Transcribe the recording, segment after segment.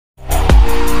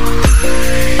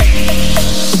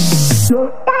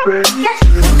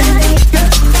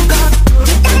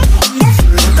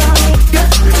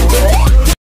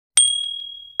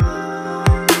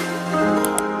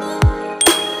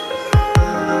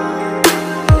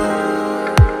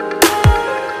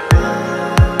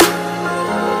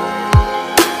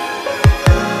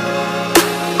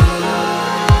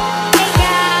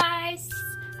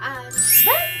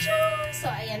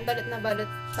Balot na balot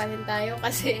pa rin tayo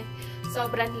kasi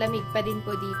sobrang lamig pa din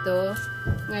po dito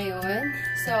ngayon.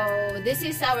 So, this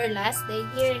is our last day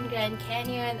here in Grand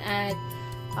Canyon at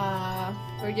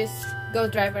we're just go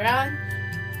drive around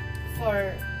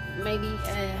for maybe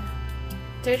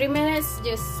 30 minutes,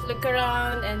 just look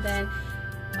around and then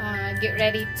get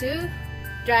ready to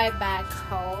drive back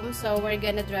home. So, we're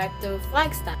gonna drive to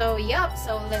Flagstaff. So, yup,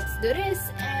 so let's do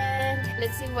this and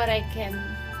let's see what I can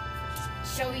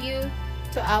show you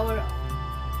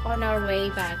on our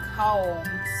way back home.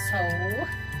 So,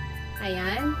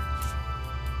 ayan.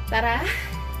 Tara,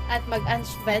 at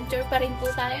mag-adventure pa rin po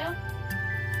tayo.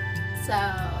 So,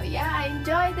 yeah, I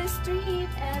enjoy this trip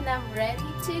and I'm ready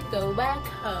to go back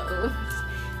home.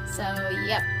 So,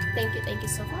 yep. Thank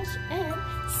you so much and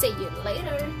see you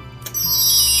later.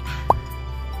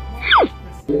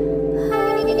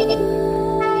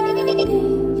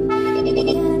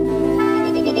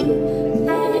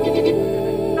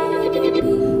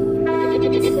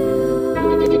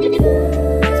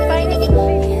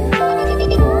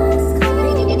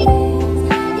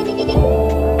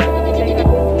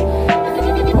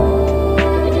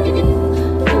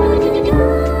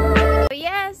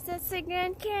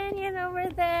 Grand Canyon over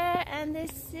there, and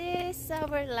this is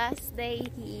our last day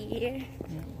here.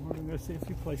 Yeah, we're gonna go see a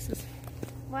few places.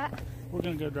 What? We're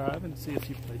gonna go drive and see a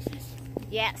few places.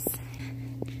 Yes.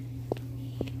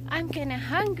 I'm kinda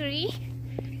hungry.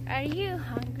 Are you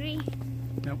hungry?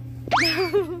 Nope.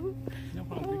 No.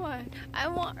 Hungry. I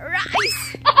want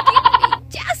rice. Give me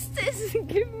justice.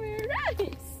 Give me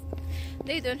rice.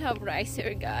 They don't have rice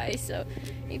here, guys, so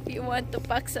if you want to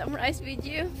pack some rice with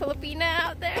you, Filipina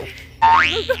out there.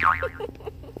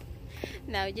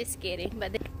 No, just kidding,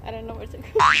 but I don't know where to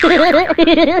go.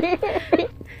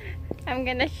 I'm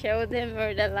gonna show them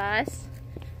for the last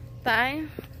time.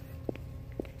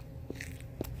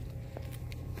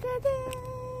 Ta-da!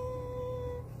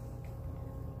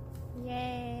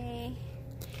 Yay!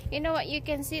 You know what? You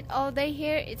can sit all day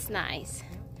here. It's nice.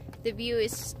 The view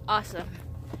is awesome.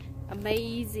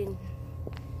 Amazing.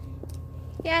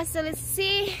 Yeah, so let's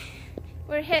see.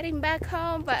 We're heading back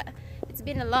home, but it's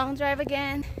been a long drive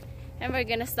again, and we're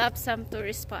gonna stop some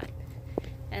tourist spot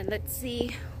and let's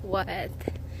see what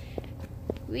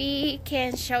we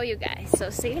can show you guys. So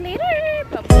see you later.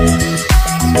 Bye-bye.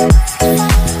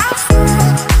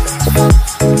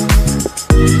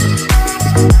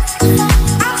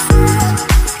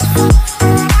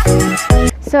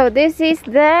 So this is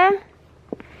the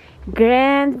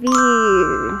grand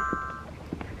view.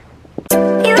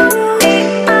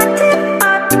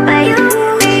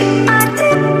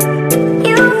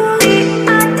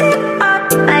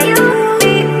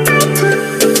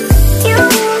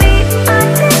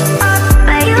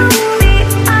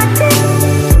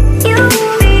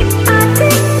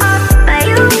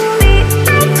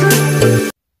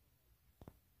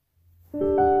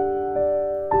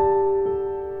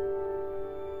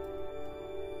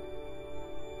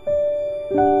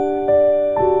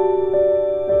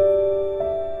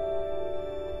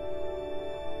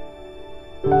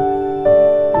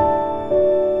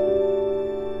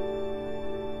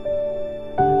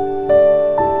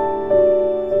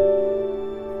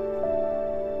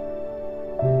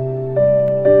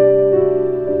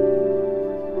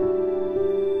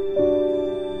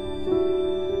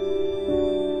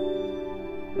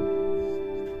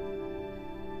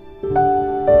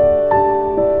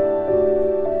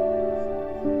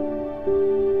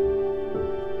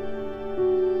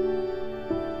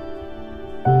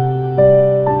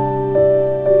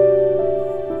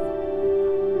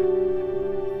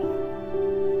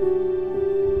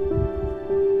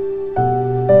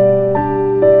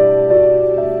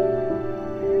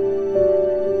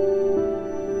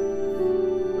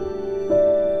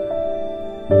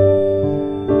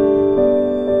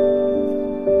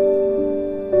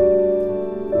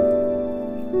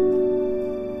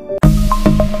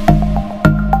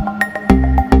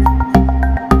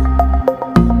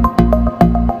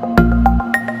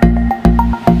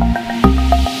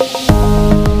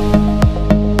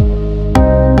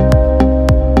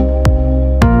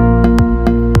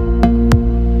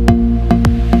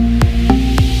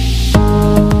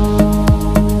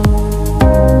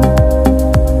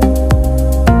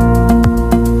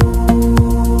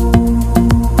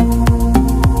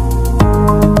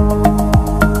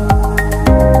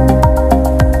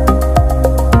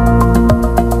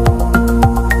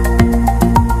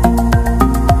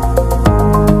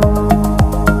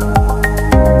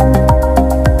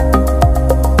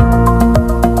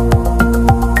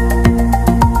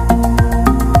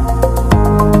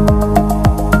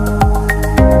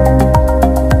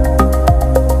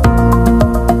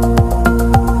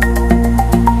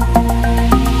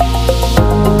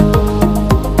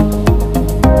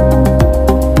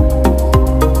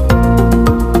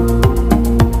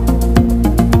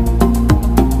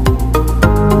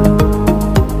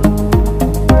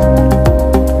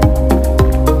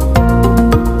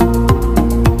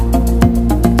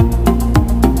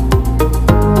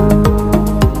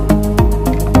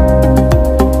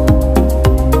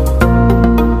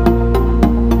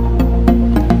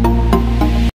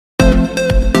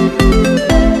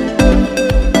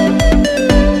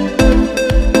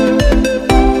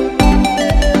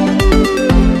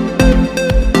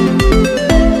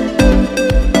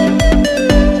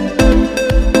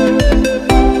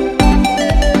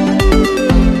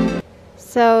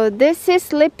 this is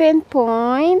Lippin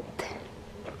Point.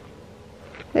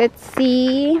 Let's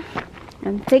see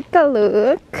and take a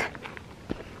look.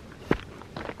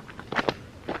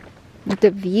 The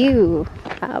view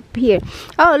up here.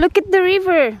 Oh, look at the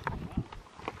river.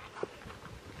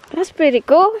 That's pretty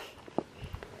cool.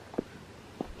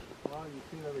 Wow, you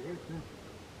see it over here too.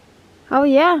 Oh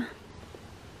yeah.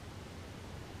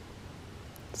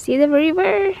 See the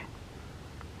river?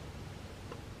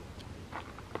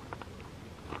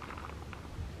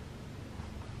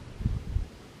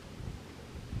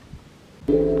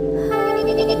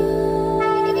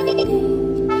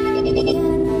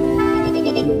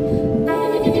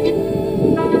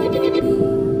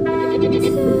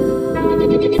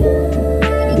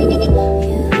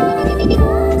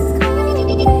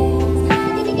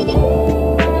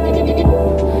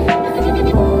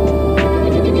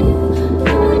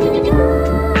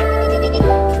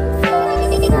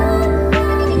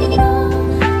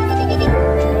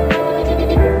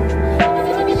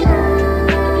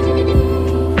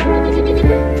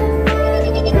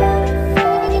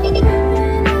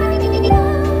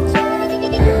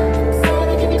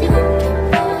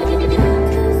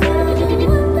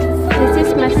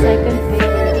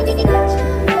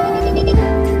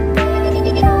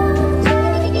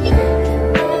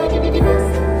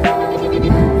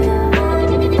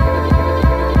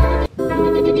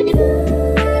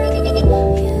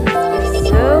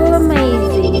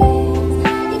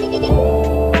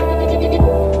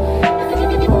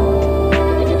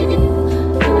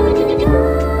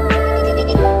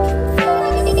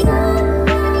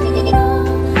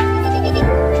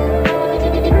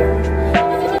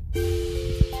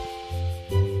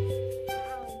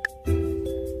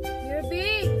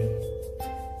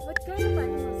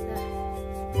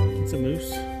 It's a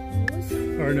moose.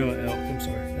 Or no, elk. I'm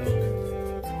sorry, elk.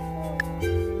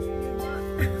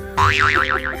 Why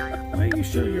you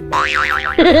show your butt?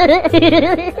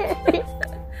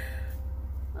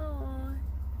 Oh,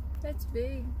 that's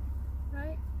big,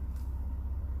 right?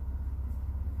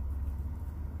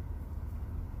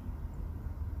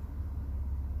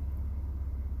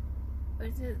 What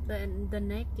is it? The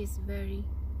neck is very,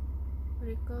 what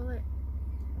do you call it?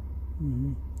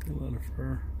 Mm-hmm. A lot of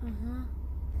fur.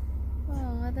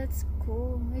 Oh, that's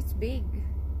cool. It's big.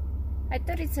 I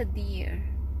thought it's a deer.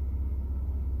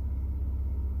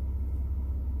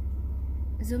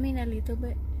 Zoom in a little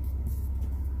bit.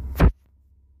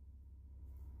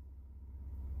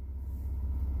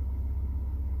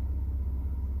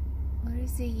 What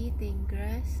is he eating?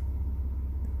 Grass?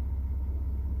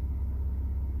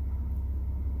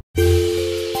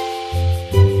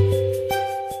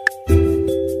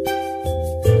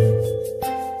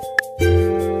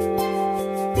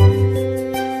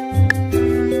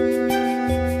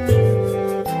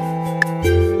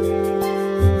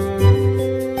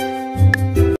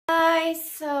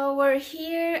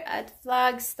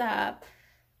 Flagstaff,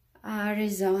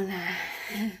 Arizona.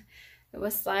 It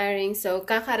was tiring. So,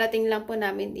 kakarating lang po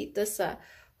namin dito sa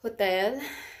hotel.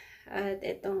 At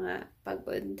ito nga,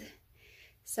 pagod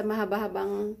sa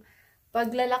mahaba-habang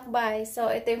paglalakbay. So,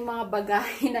 ito yung mga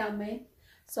bagahe namin.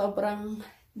 Sobrang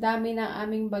dami ng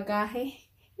aming bagahe.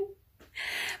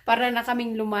 Para na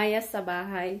kaming lumayas sa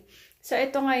bahay. So,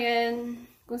 ito ngayon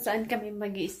kung saan kami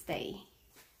mag-i-stay.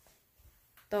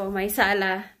 To, may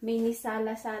sala. Mini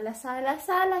sala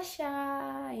siya.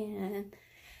 Ayan.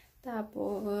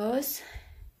 Tapos,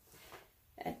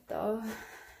 eto,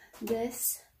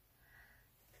 this.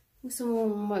 Gusto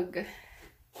mong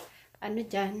ano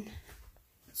dyan,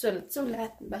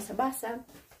 sulat-sulat, basa-basa.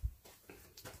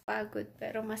 Pagod,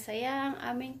 pero masaya ang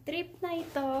aming trip na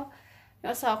ito.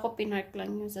 Kasi ako pinark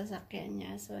lang yung sasakyan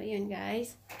niya. So, yun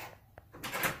guys.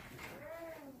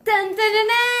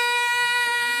 Dun-dun-dun-dun!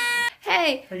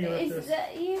 Hey, is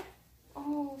that you?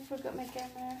 Oh, forgot my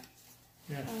camera.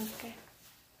 Yeah. Okay.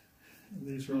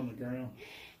 These are on the ground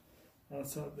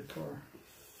outside the car.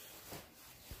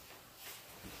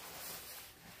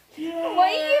 Yeah. Why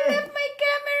you left my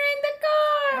camera in the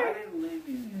car? I didn't leave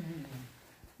you.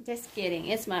 Just kidding.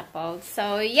 It's my fault.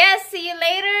 So, yes, see you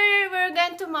later. We're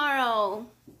going tomorrow.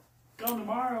 Going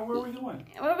tomorrow? Where are we going?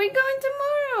 Where are we going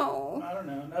tomorrow? I don't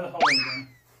know. Another hole in the ground.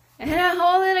 And a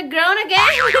hole in the ground again?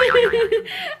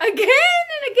 Again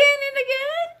and again and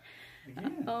again?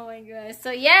 Again. Oh my gosh. So,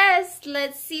 yes,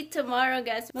 let's see tomorrow,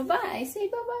 guys. Bye-bye. Say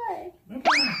bye-bye.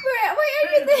 Bye-bye. Why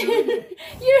are you there?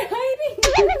 You're hiding.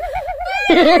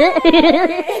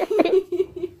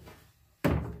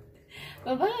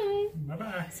 Bye-bye.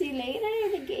 Bye-bye. See you later,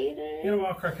 alligator. Get a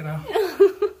wild crocodile.